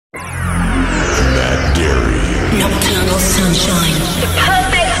Sunshine. The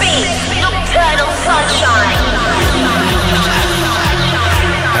perfect beat, Nocturnal Sunshine.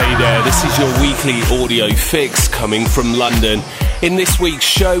 Hey there, this is your weekly audio fix coming from London. In this week's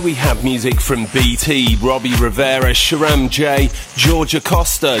show we have music from BT, Robbie Rivera, Sharam J, Georgia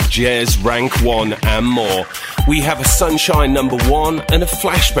Costa, Jez, Rank 1 and more. We have a Sunshine #1 and a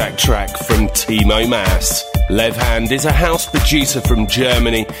flashback track from Timo Maas. Lev Hand is a house producer from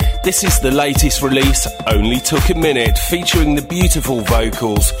Germany. This is the latest release, Only Took a Minute, featuring the beautiful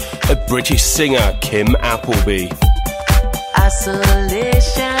vocals of British singer Kim Appleby.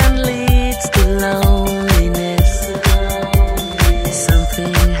 Isolation leads to loneliness.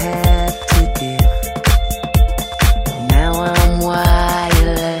 Something had to give. Now I'm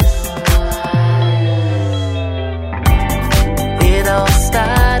wireless. It all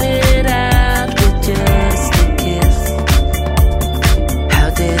started out with just a kiss. How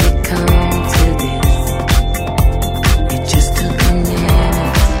did it come to this? It just took a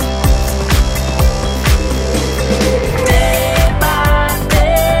minute. Day by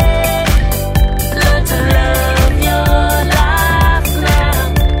day, learn to love your life now.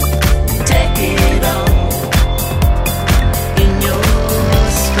 Take it all in your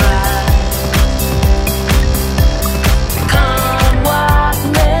stride. Come what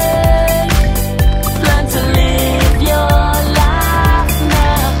may, learn to live your life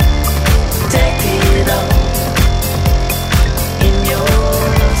now. Take it all in your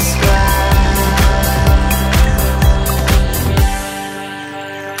stride.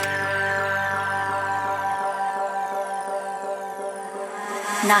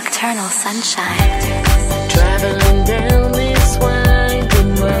 Nocturnal Sunshine. Traveling down this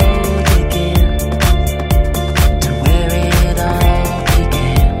winding road again to where it all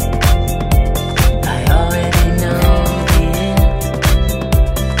began. I already know the end.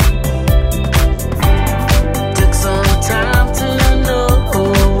 Took some time to know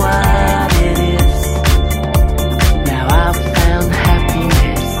what it is. Now I've found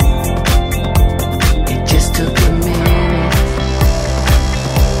happiness. It just took a minute.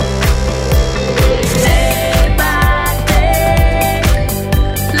 Day by day,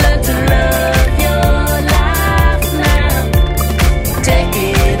 learn to love your life now. Take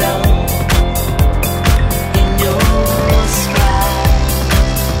it all in your stride.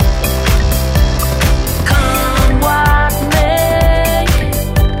 Come what may,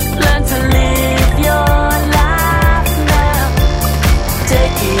 learn to live your life now.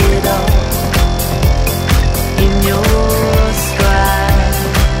 Take it all in your stride.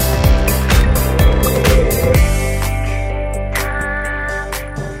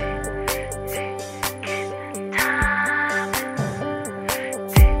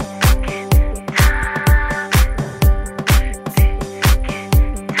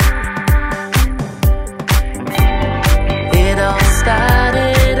 It all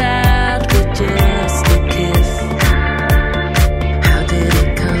started out with just a kiss. How did it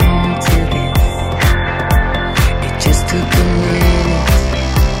come to this? It just took a minute.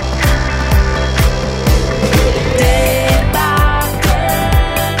 Day by day,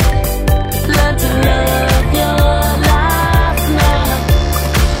 learn to love your life now.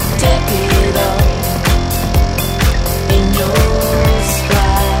 Take it all in your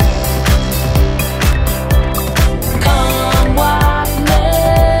stride. Come what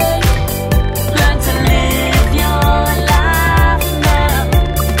may, learn to live your life now.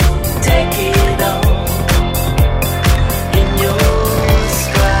 Take it all in your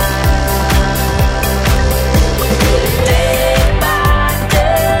stride. Day by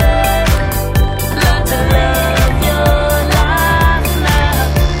day, learn to love your life now.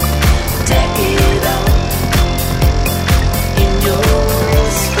 Take it all in your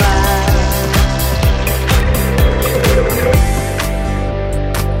stride.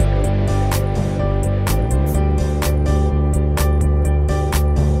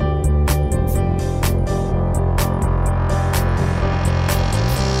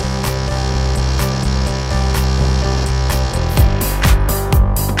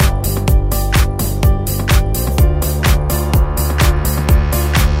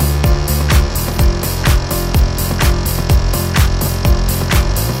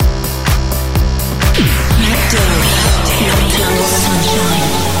 Nocturnal Sunshine.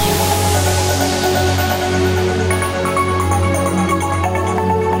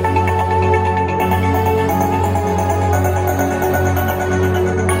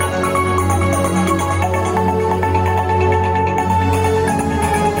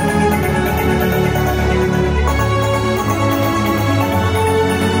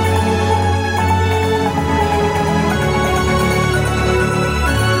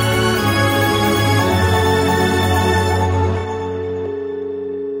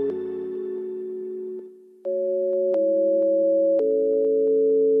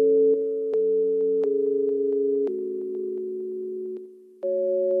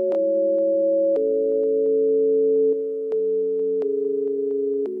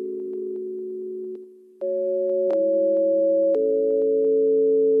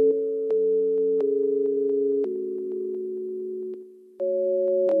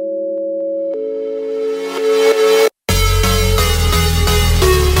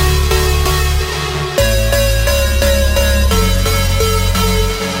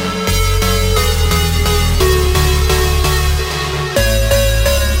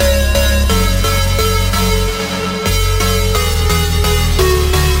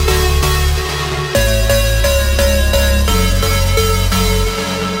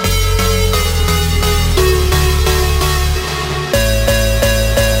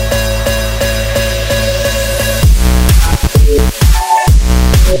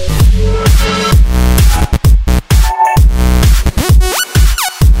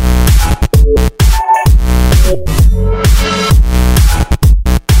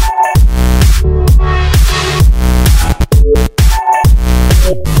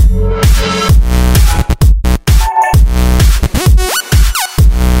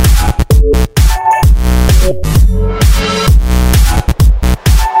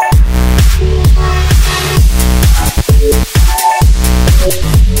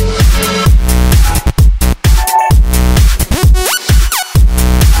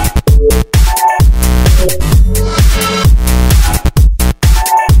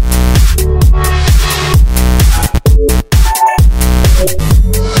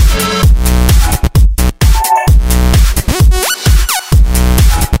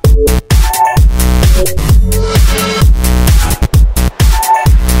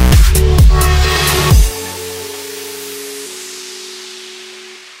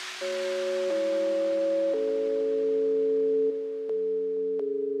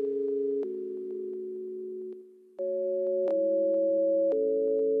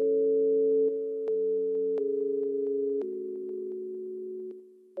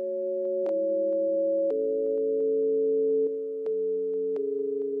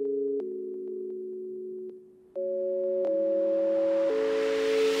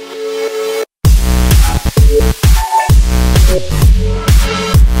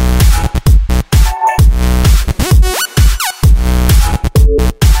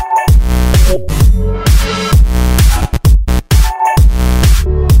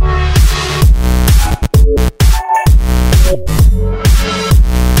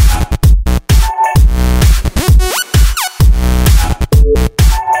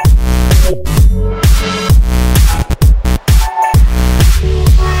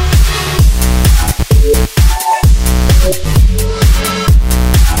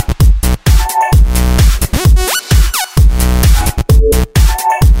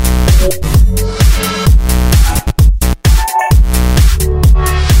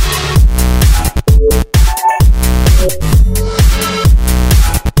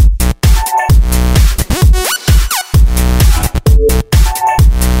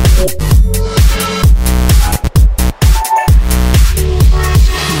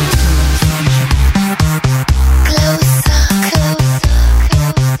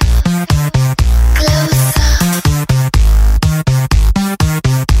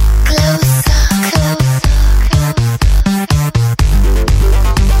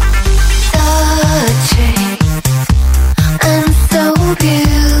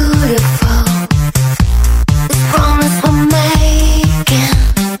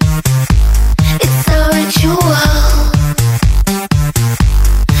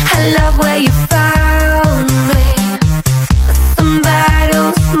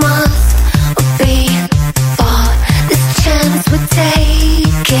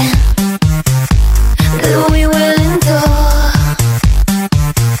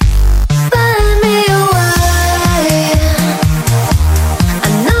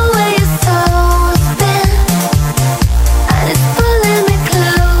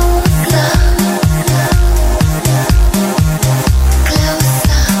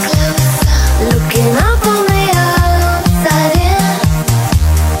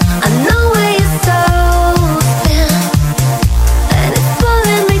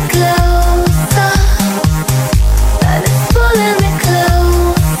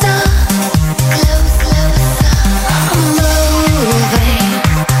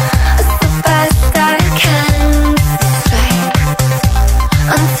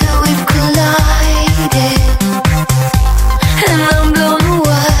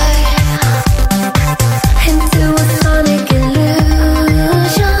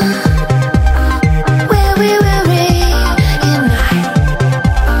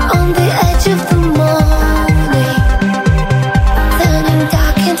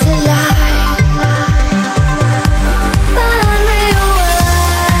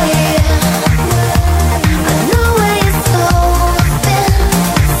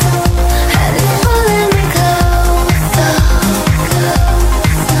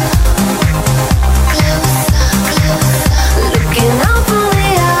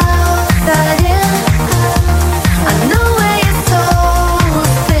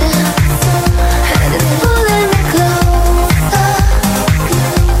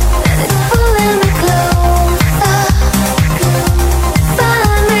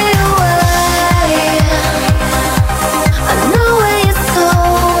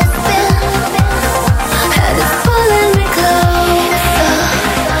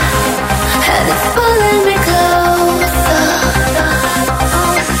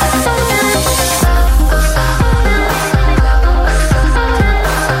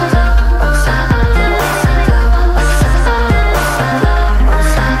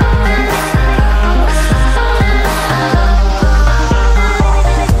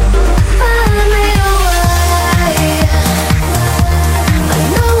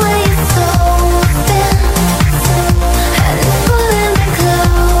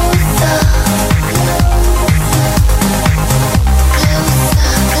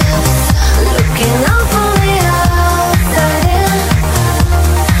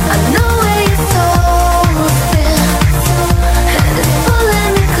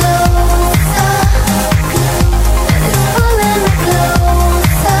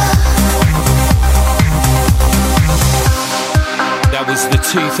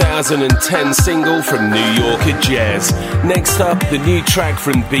 2010 single from New Yorker Jazz. Next up, the new track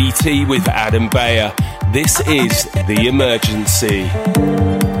from BT with Adam Beyer. This is The Emergency.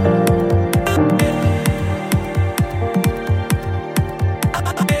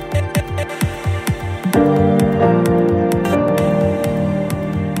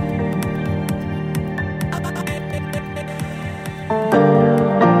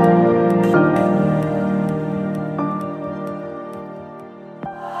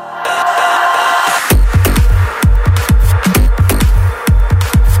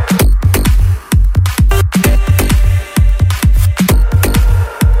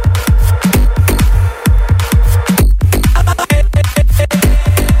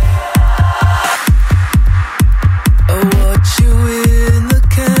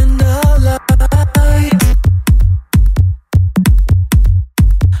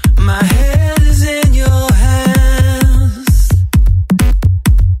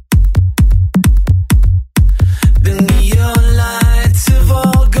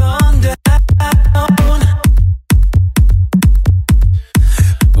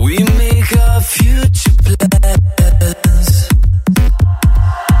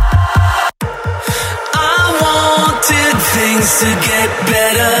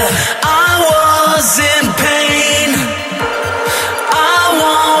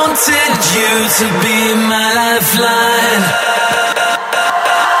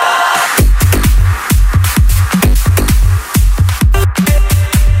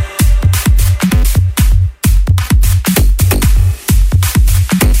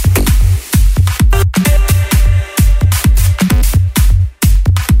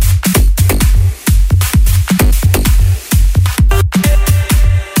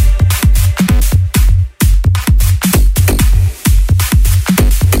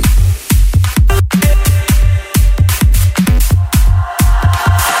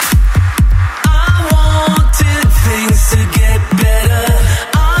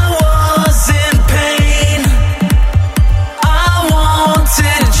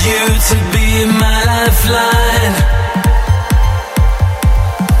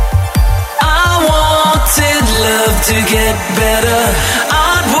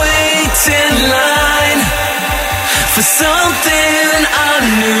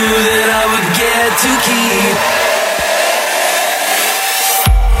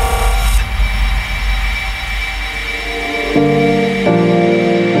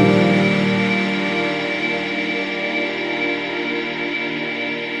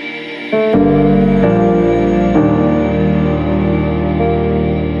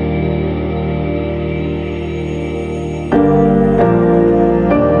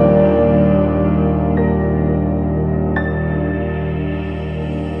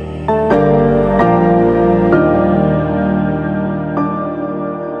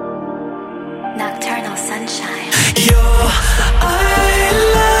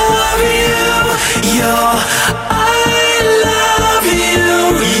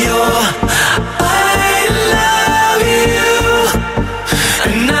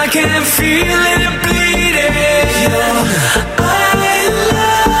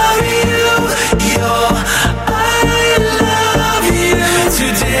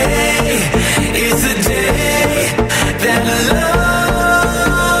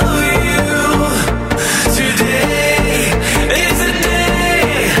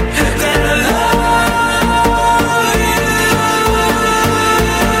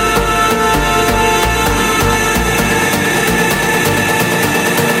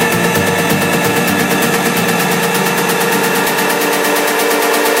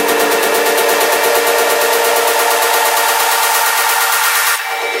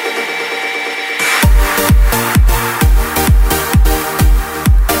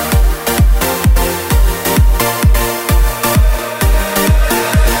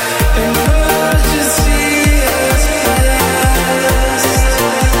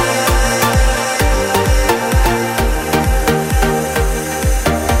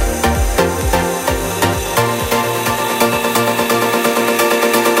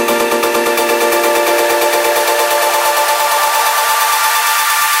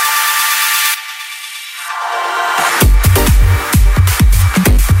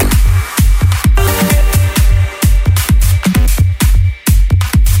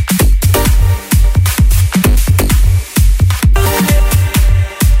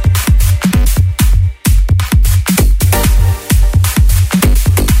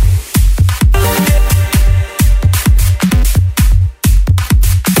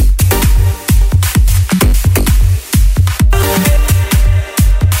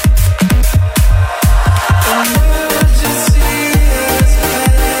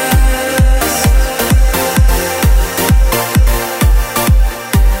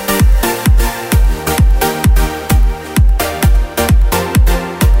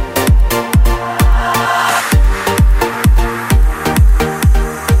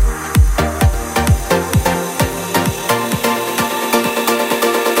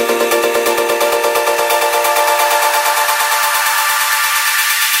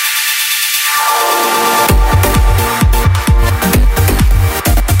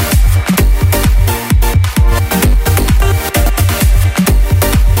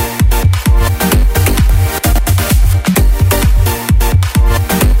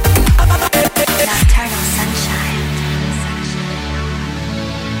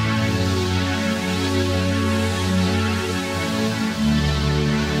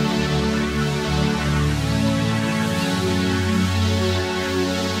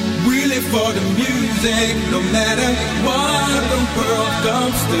 for the music, no matter what the world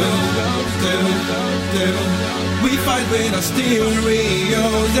comes to. We fight with our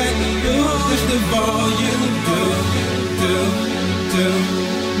stereos and push the volume.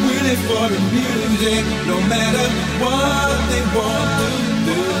 We live for the music, no matter what they want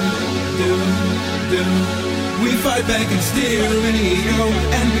to do. We fight back in stereo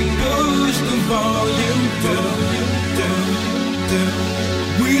and we push the volume.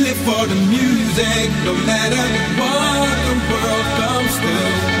 We live for the music, no matter what the world comes to.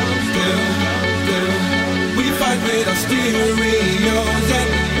 We fight with our stereos and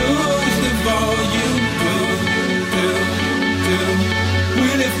push the volume. We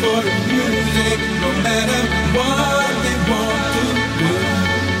live for the music, no matter what they want to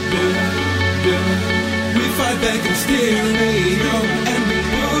do. We fight back in stereo and we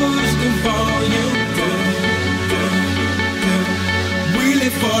push the volume. We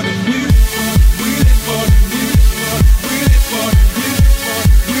live for the music. We live for the music. We live for the music.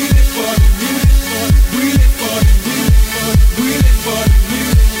 We live for the music. We live for the music.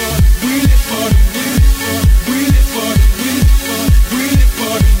 We live for the music.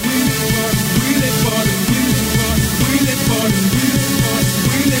 We live for the music. We live for the music. We live for the music.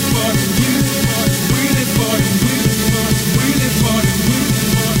 We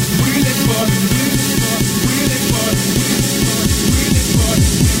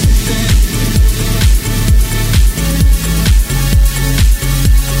live for the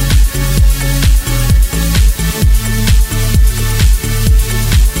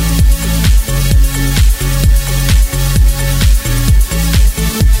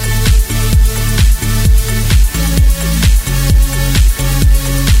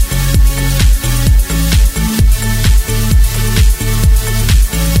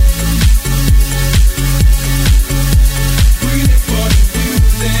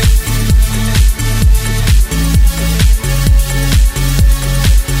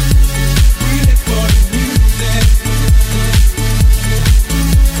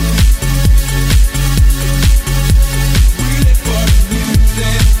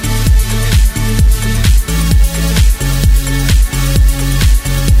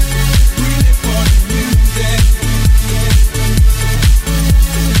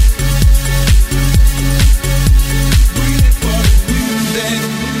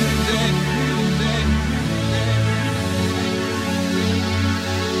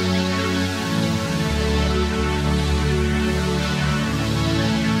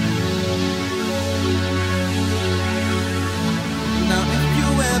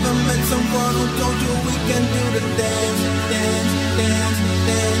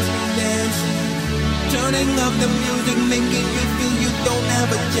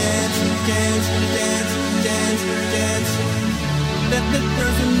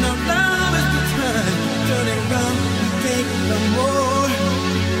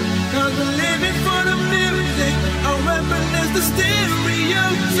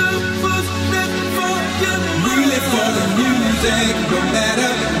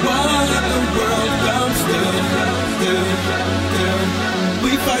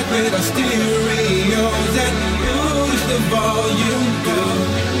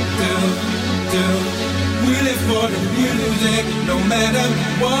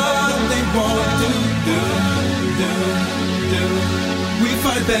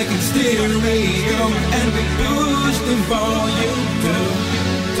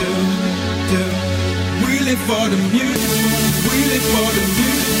for the music. We live for the music. We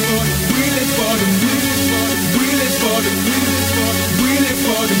live for the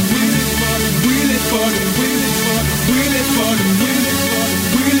music. We live for the music. We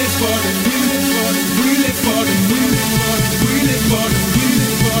live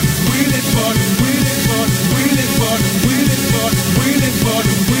for the music. We live for the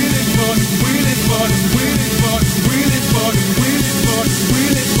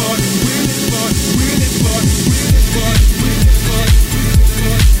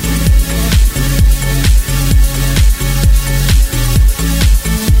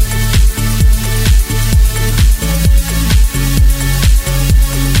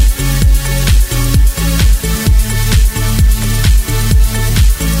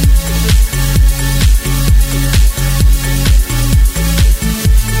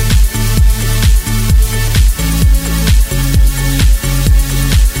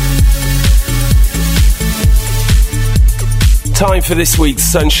Time for this week's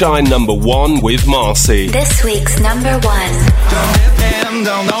Sunshine number 1 with Marcy. This week's number 1. Don't depend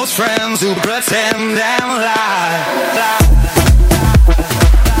on those friends who pretend and lie.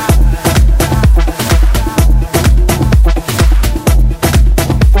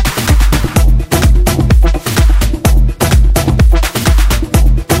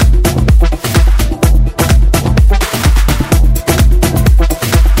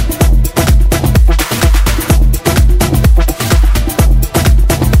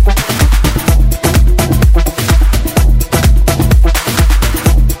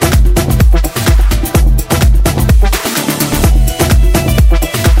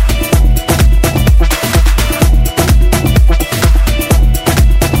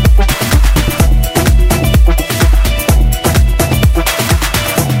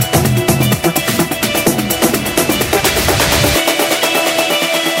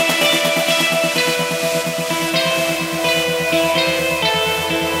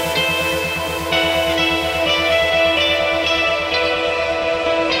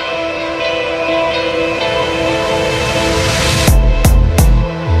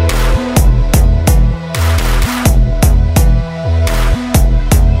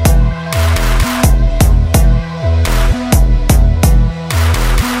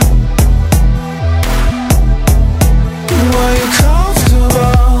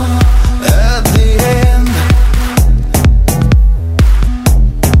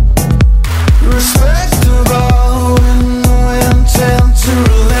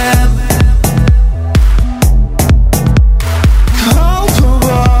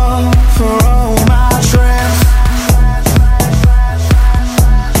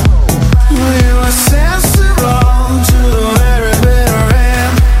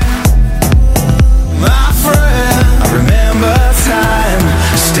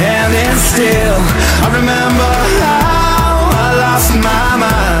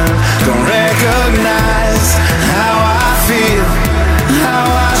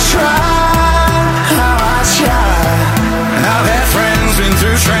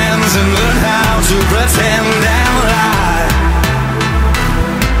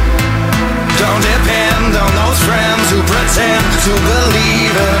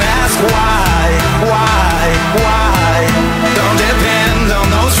 why? Don't depend on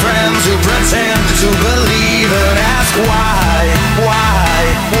those friends who pretend to believe and ask why?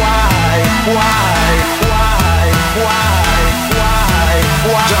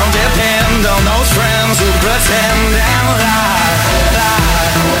 Don't depend on those friends who pretend and lie.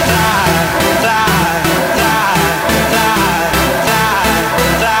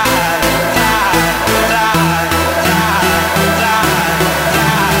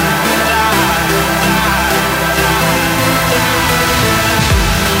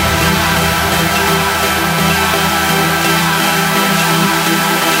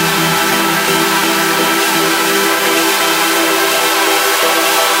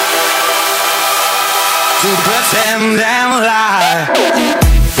 To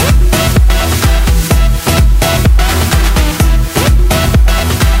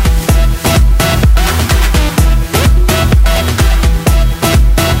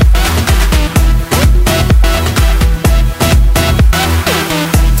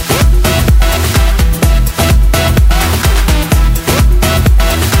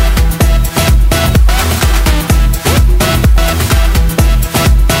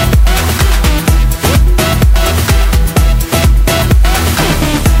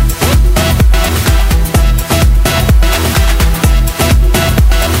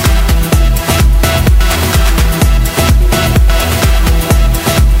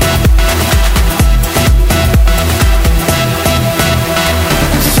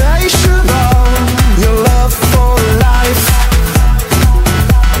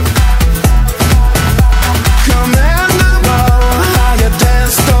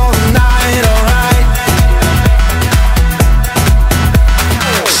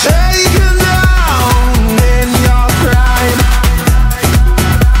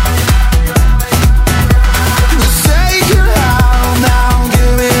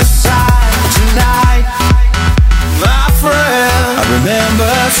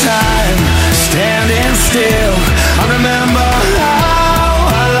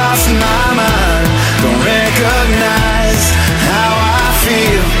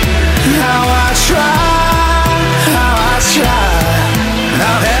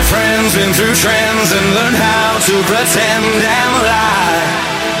pretend and lie.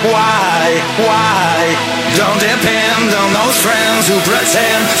 Don't depend on those friends who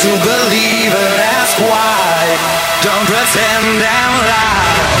pretend to believe and ask why. Don't pretend and lie.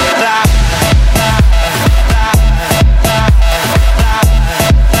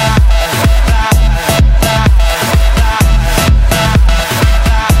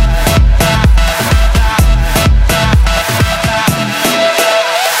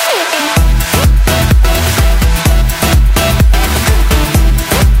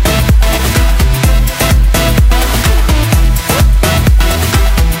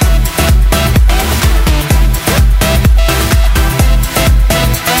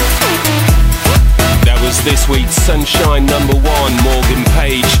 This week's Sunshine #1, Morgan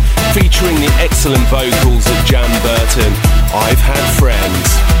Page, featuring the excellent vocals of Jan Burton. I've Had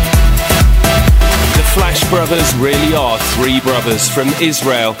Friends. The Flash Brothers really are three brothers from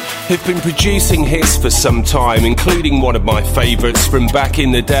Israel who've been producing hits for some time, including one of my favourites from back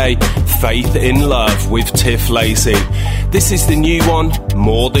in the day, Faith in Love with Tiff Lacey. This is the new one,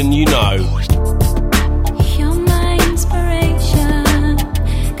 More Than You Know.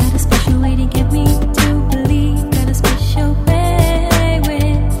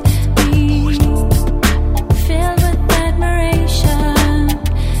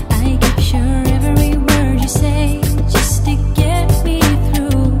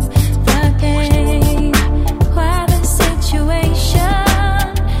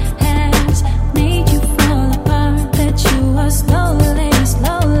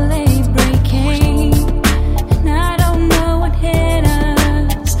 Slowly breaking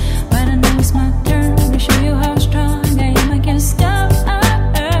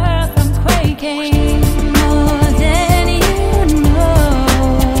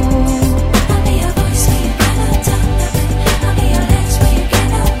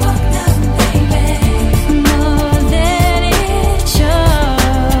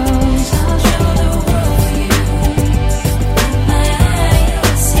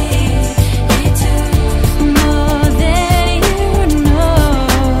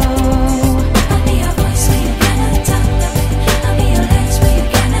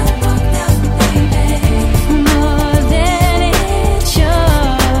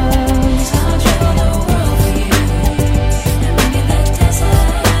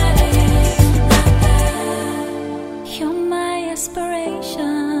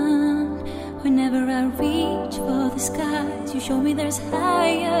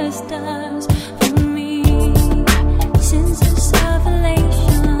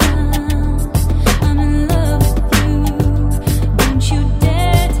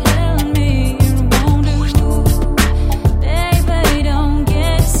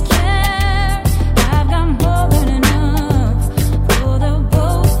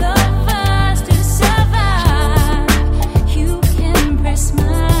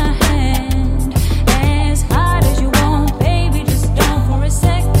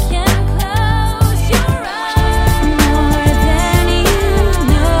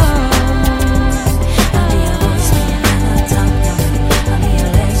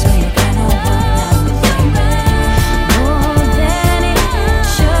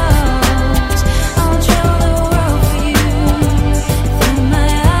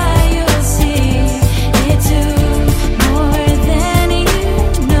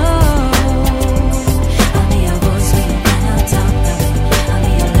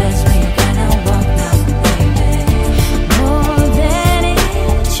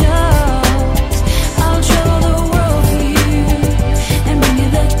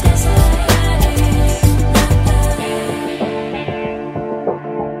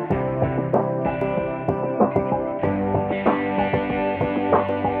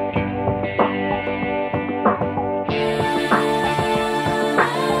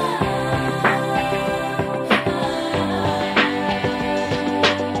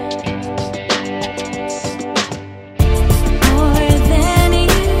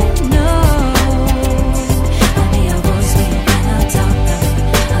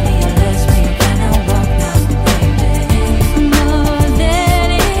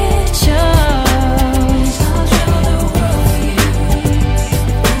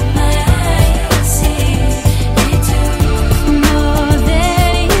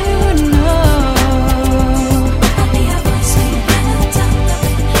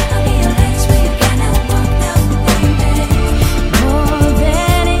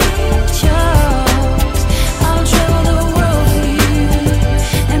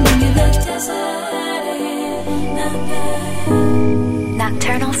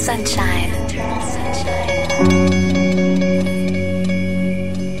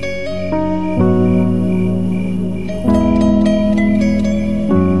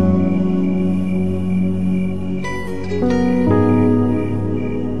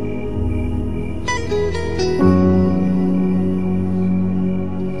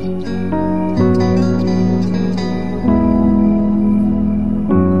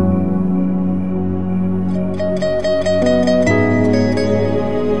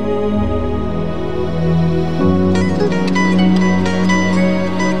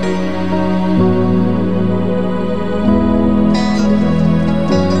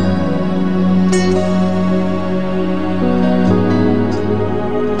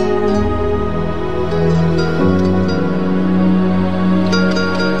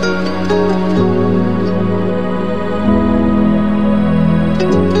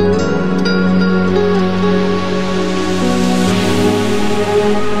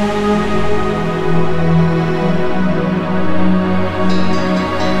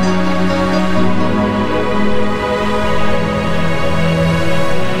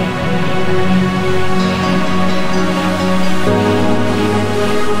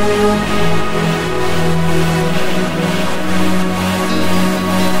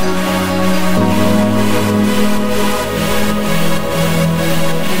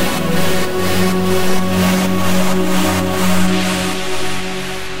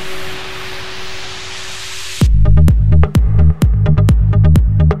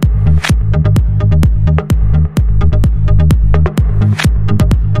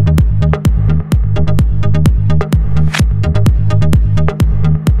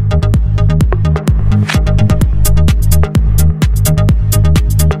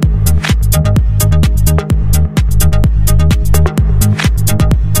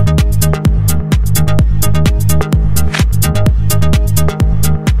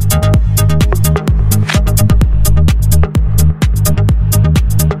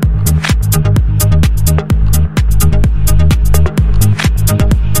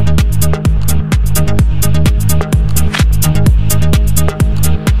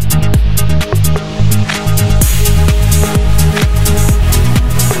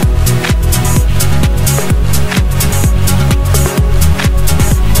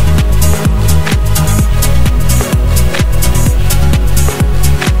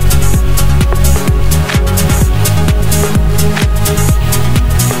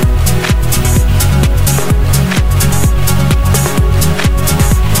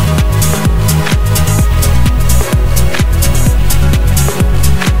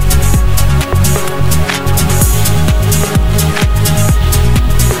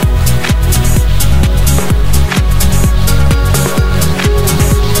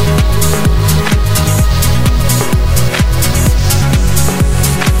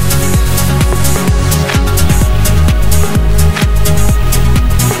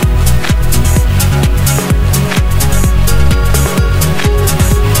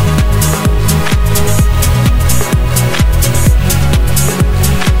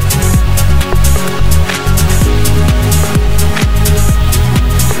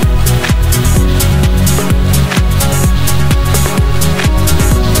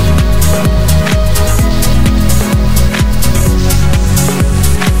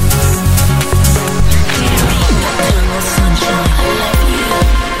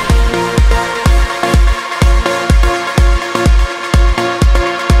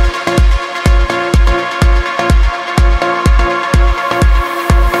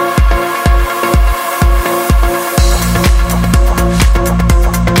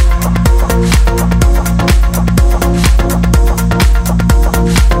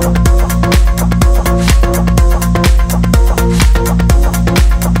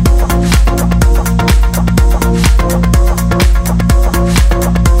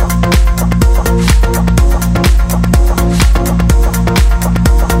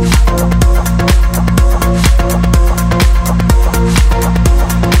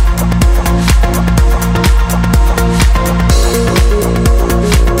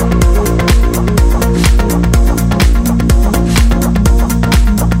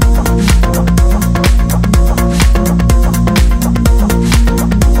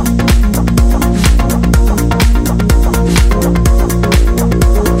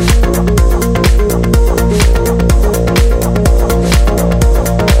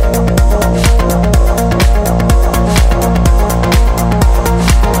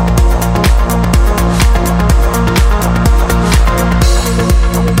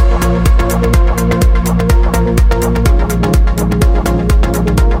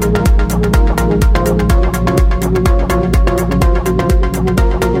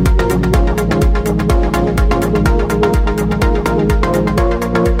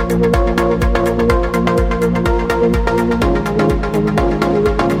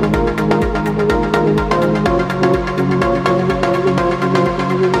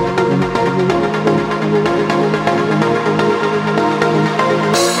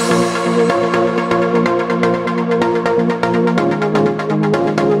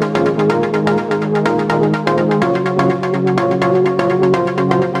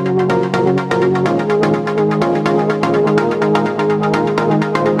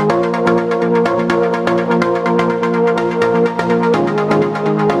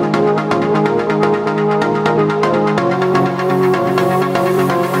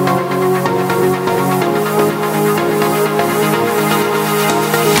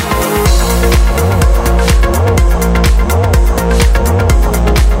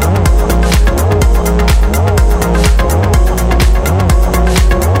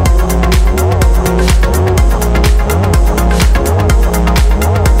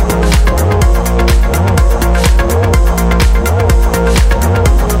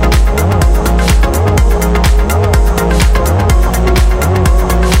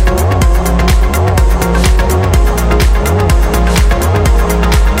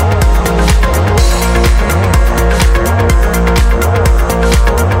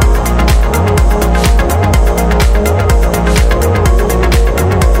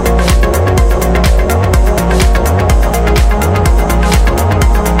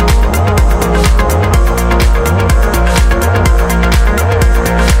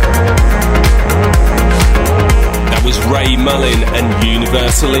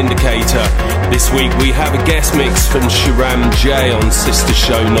Universal Indicator. This week we have a guest mix from Sharam J on Sister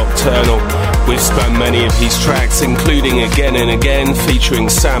Show Nocturnal. We've spun many of his tracks, including Again and Again featuring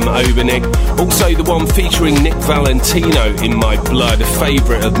Sam Obernick, also the one featuring Nick Valentino, In My Blood, a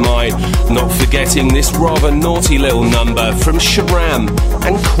favourite of mine, not forgetting this rather naughty little number from Sharam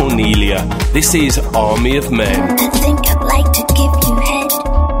and Cornelia. This is Army of Men. I think I'd like to give you head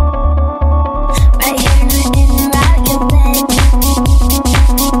right here in and out your bed.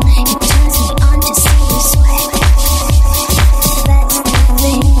 It turns me on to see you sweat. That's the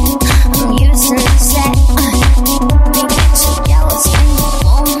thing I'm using to set. They get so jealous when you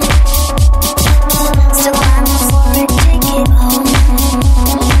moan. Still I'm for a ticket home.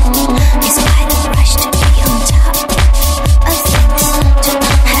 It's quite a rush to be on top of things, to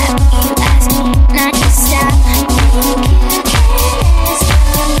have you ask me not to stop. Think you can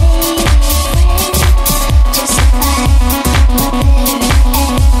ask your lady friend, just like my bitter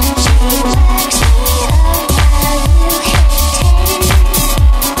end. She works me up while you hit 10.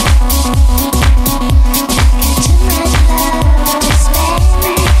 Got too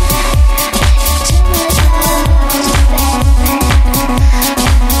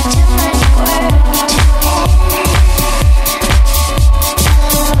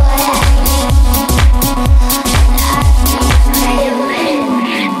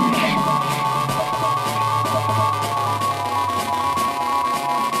love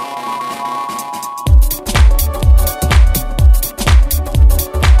to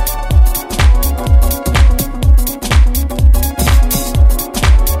spend.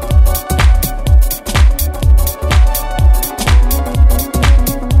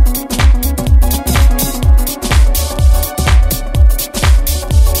 Too much love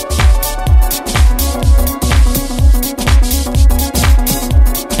to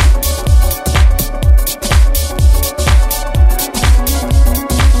spend. Too much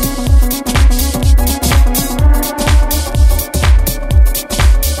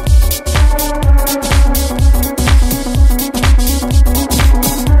work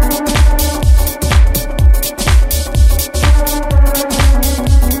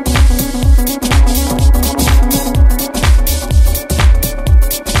to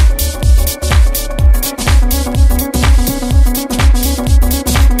end.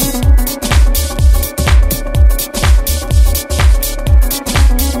 What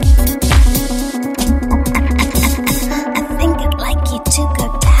I think I'd like you to go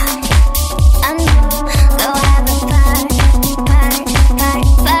down. I know, go have a party.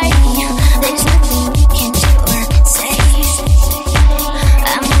 There's nothing you can do or say.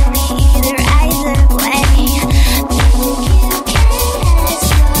 I'm either way. Think you can ask your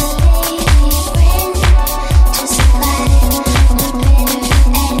lady friend, just like my bitter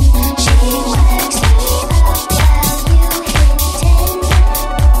end. She works me up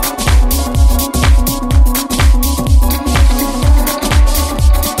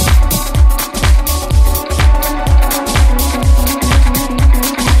while you hit 10.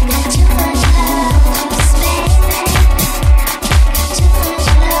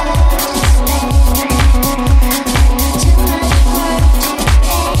 Too much love to spend.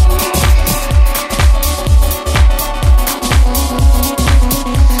 Too much love to spend. Too much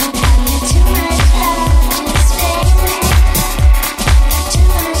work to end.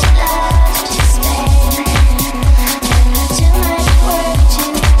 Too much love to spend.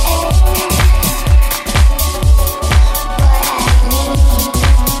 Too much love to spend. Too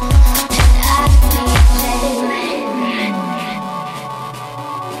much work to end. What I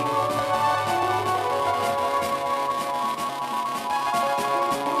need, and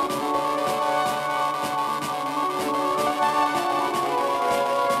I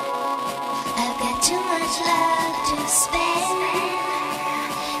I've got too much love to spend.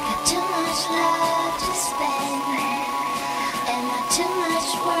 Got too much love to spend. And not too much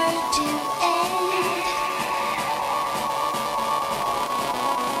work to end.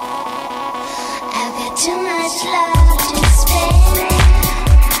 I've got too much love to spend.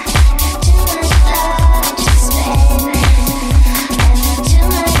 Got too much love to spend. And not too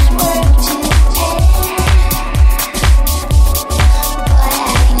much work to end. What I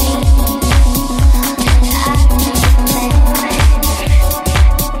need, and I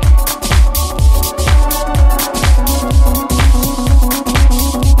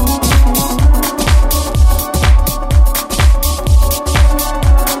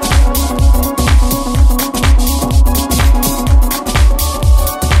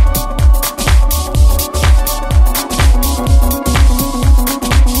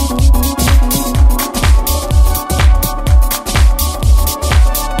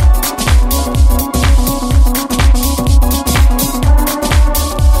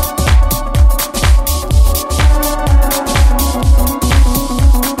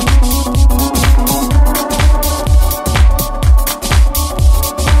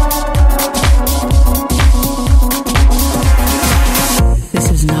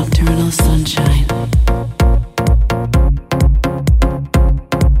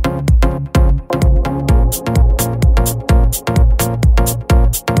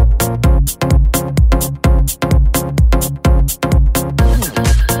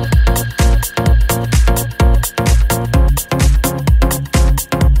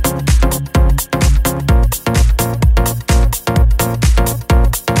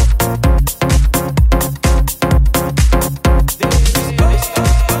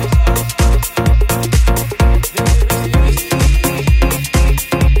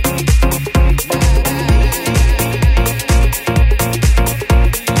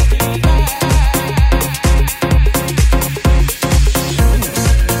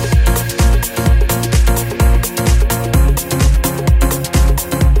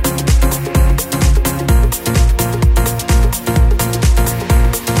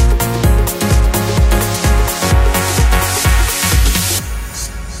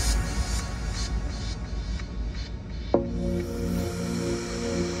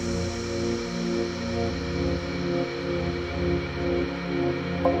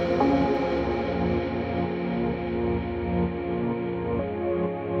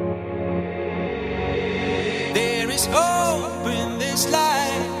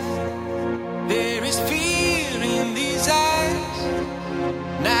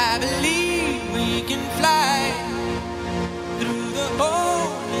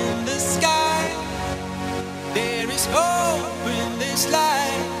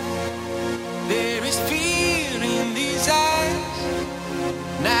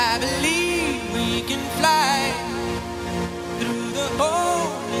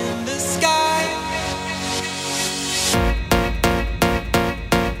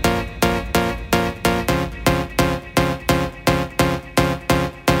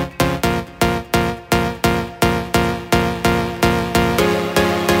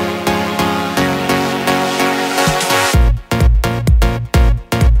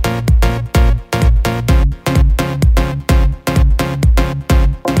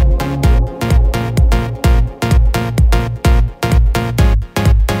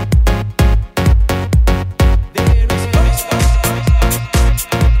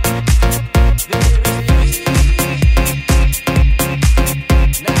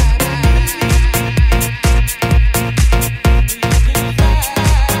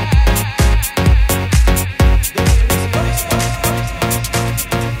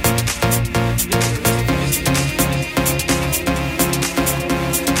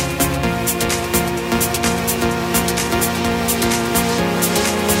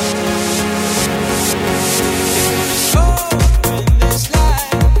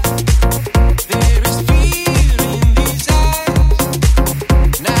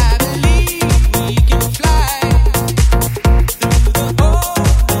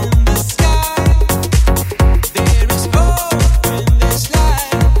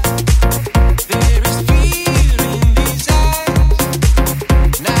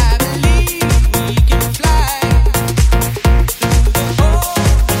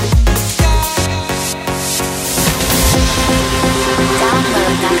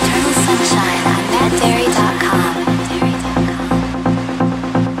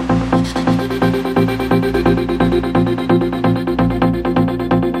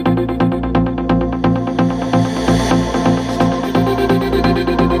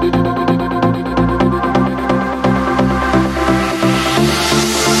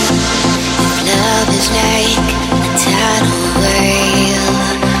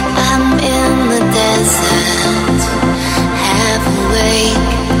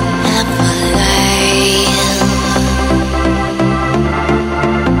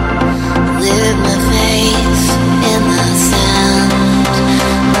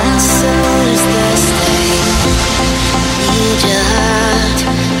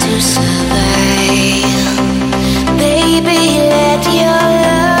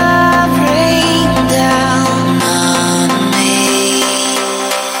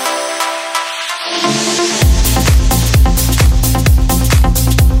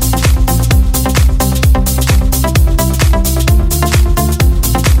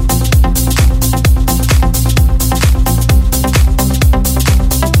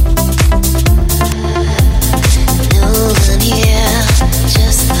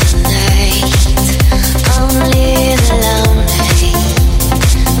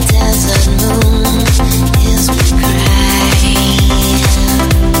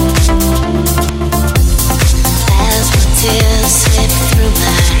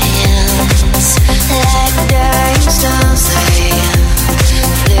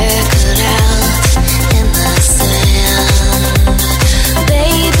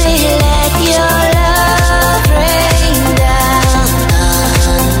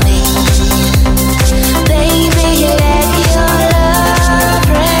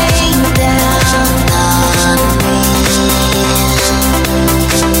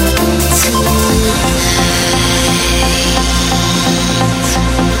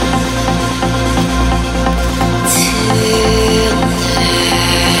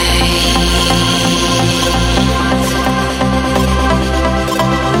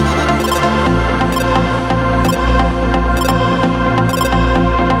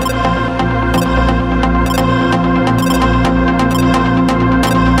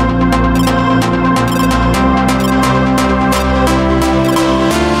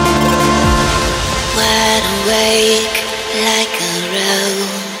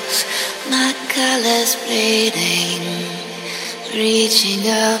colors bleeding, reaching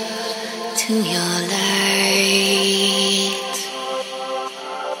up to your light.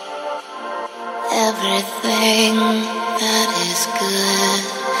 Everything that is good,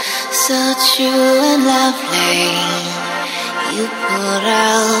 so true and lovely, you pour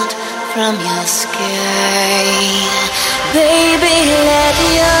out from your sky. Baby, let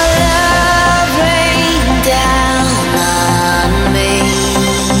your love rain down on me.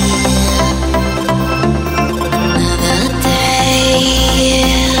 Another day,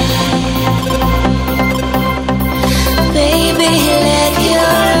 baby, let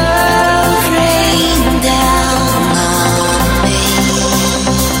your love rain down on me.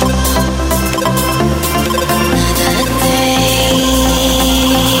 Another day.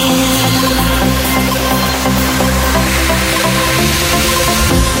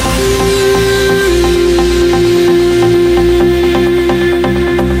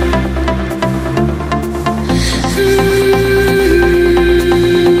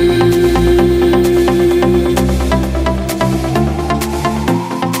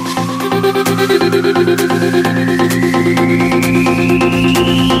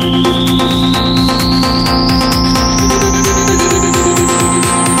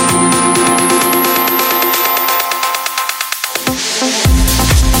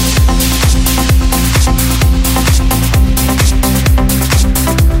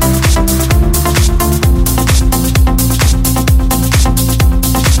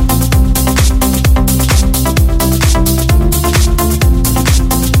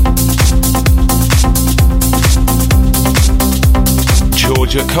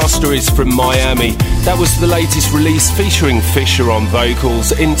 Georgia Costa is from Miami. That was the latest release featuring Fisher on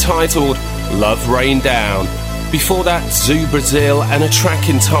vocals, entitled Love Rain Down. Before that, Zoo Brazil and a track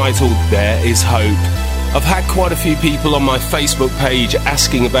entitled There Is Hope. I've had quite a few people on my Facebook page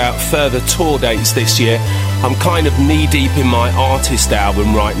asking about further tour dates this year. I'm kind of knee-deep in my artist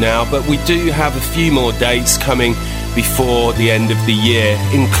album right now, but we do have a few more dates coming before the end of the year,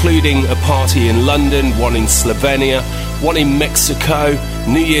 including a party in London, one in Slovenia, one in Mexico,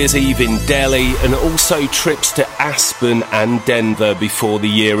 New Year's Eve in Delhi, and also trips to Aspen and Denver before the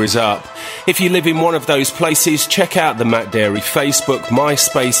year is up. If you live in one of those places, check out the Matt Darey Facebook,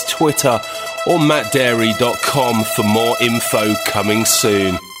 MySpace, Twitter, or mattdarey.com for more info coming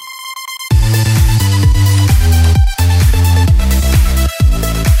soon.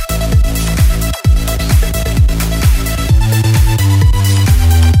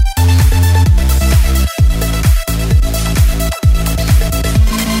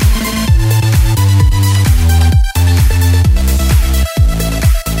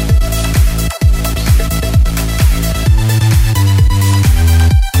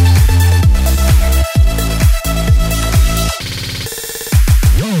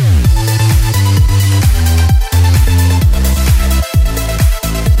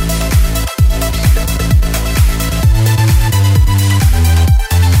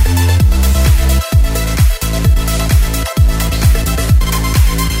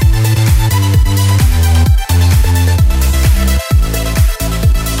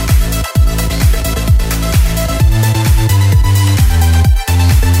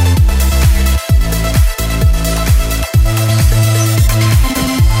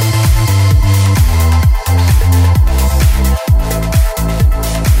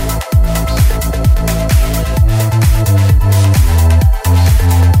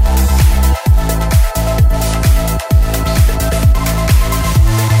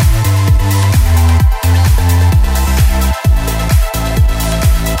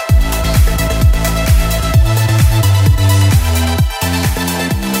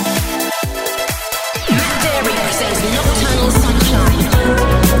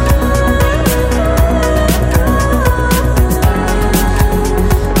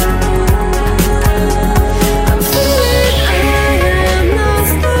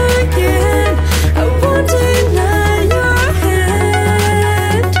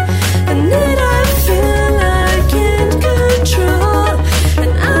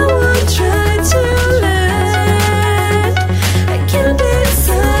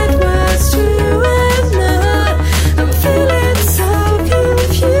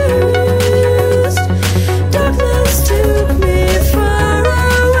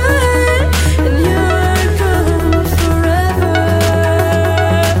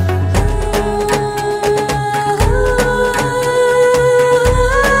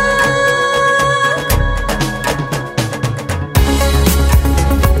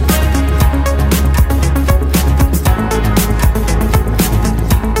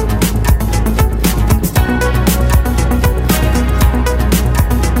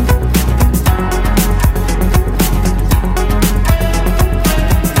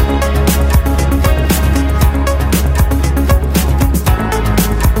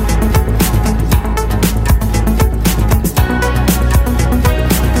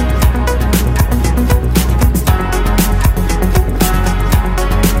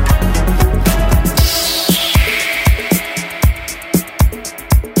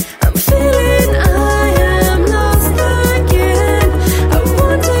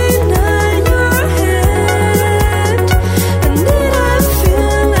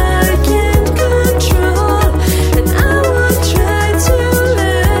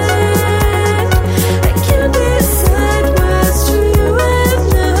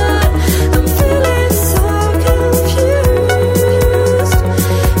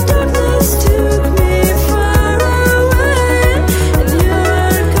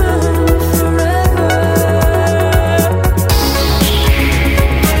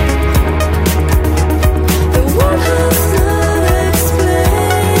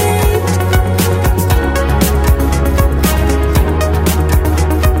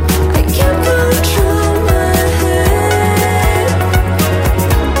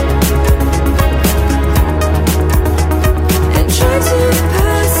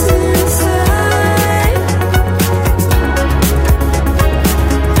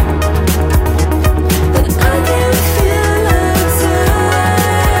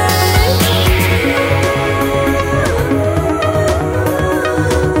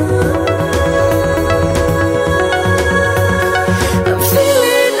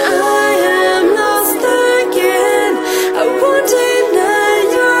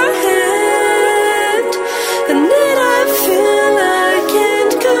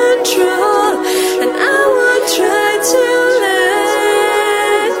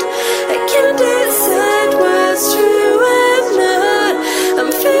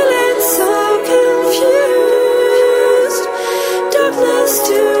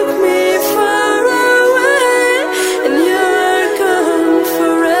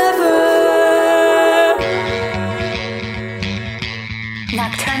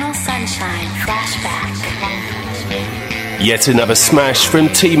 Nocturnal Sunshine Flashback. Yet another smash from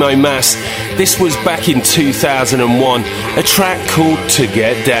Timo Maas. This was back in 2001, a track called To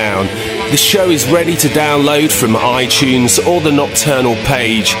Get Down. The show is ready to download from iTunes or the Nocturnal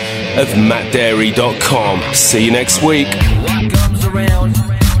page of mattdarey.com. See you next week. What comes around